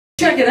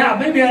Check it out.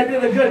 Maybe I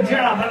did a good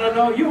job. I don't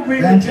know. You be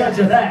the judge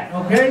of that,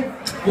 okay?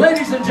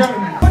 Ladies and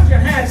gentlemen, put your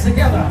hands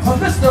together for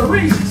Mr.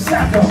 Reid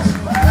Sato.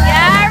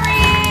 Yeah,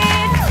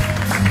 Reid!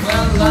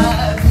 Well,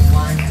 I've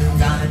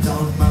wined around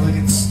on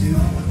mulligan stew,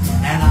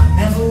 and I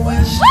never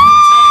wished to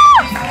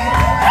take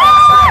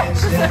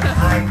me that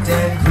hiked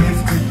and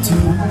drifted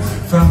too,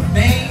 from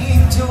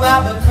Maine to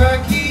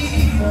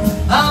Albuquerque.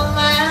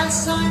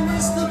 Alas, I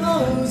missed the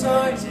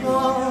Mozart's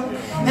ball,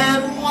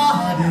 and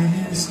what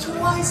is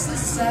twice as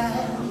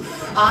sad,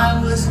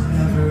 I was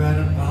never at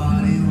a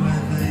party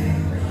where they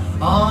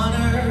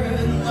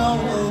honored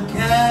Noel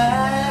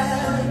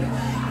Cat.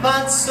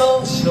 But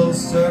social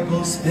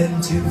circles spin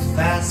too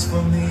fast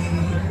for me.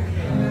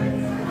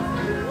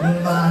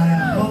 My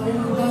whole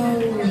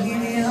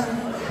Bohemia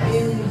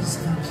is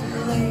the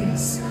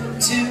place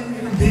to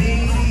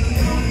be.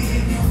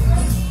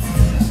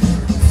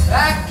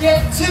 I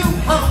get too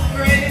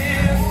hungry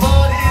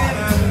for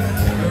dinner,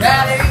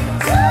 rally,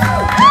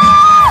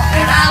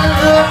 and I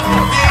love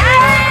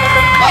dinner,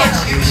 but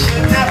you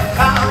should never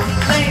come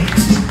late,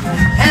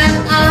 and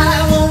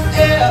I won't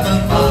ever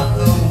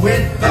bother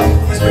with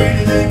those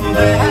pretty people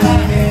that I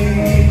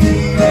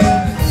hate.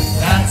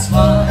 That's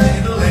why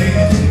the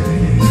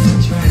lady's a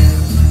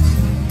tramp,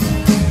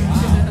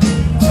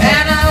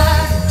 and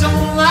I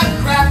don't like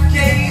crap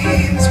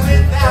games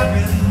with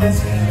barons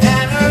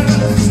and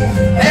earls,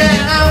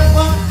 and I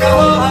won't go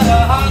to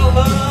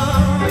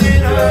Harlem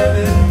in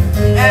urban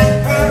and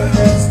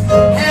pearls,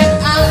 and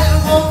I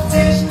won't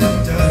dish the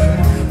dirt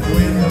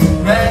with the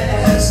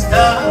rest of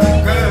the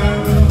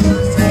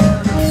girls.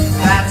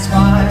 That's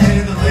why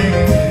the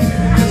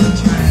lady's a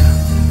tramp.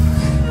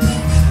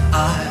 I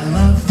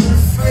love the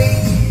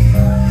free,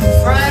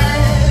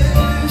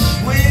 fresh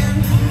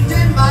wind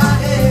in my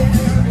hair,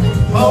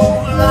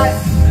 whole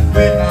life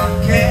without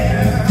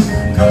care,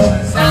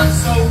 'cause I'm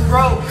so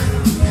broke.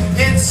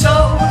 It's so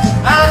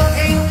I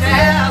hate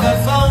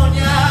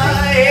California.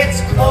 It's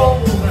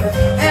cold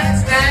and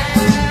it's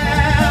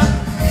damp.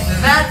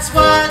 That's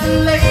why the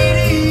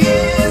lady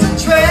is a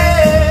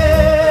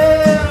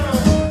tramp.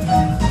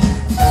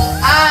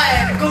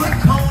 I'd go to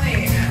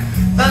Coney,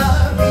 the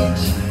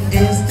beach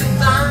is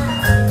divine,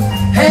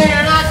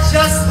 and I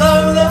just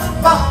love the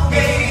ball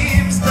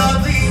games, the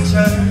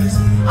bleachers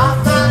are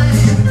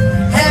fine,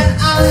 and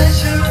I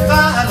should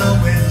follow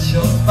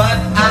Winchell, but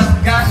I've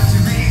got to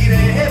read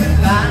every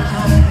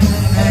line,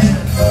 and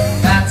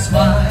that's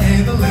why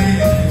the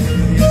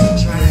lady is a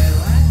tramp.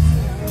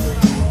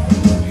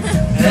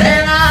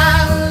 And I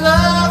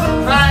love a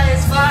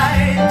prize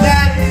fight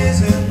that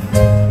isn't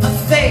a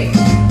fake,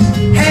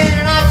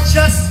 and I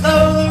just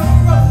love the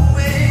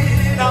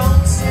rowing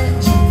on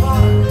Central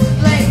Park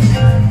Lake,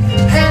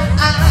 and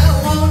I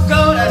won't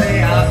go to the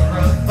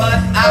opera, but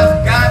I've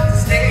got to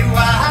stay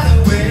wide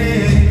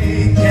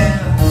awake, and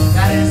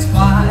that is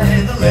why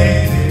the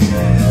lady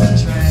is a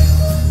tramp.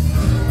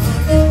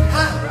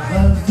 I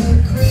love the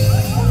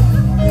green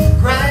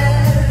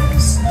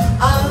grass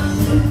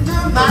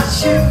under my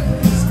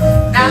shoes.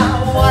 Now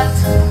what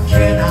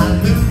can I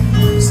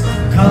lose?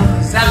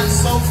 'Cause I'm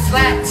so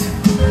flat,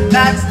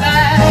 that's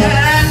that,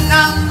 and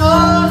I'm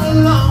all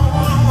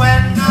alone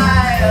when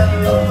I am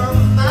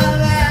my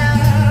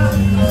lap.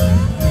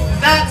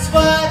 That's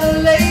why the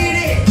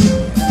lady,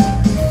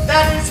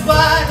 that is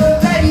why the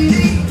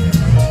lady,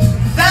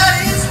 that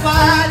is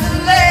why the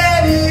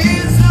lady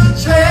is a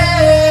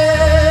tramp.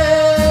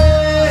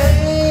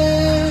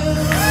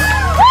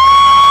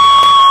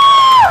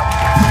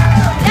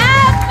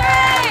 Yes,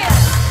 Reid!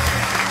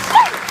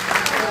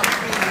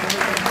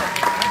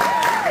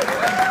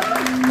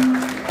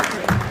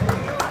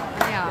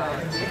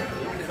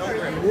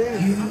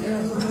 You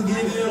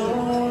give your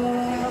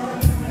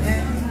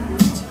hand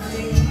to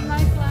me,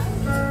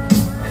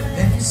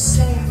 and you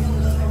say you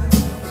love,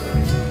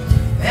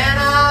 and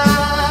I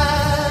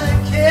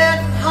can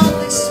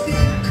hardly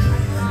speak.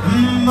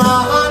 My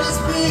heart is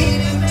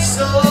beating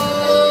so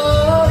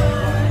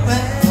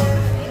well.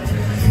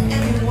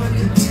 Anyone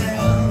can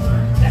tell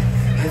if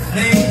they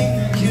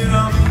think you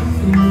know me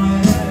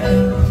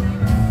well,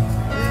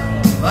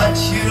 but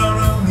you don't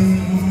know me.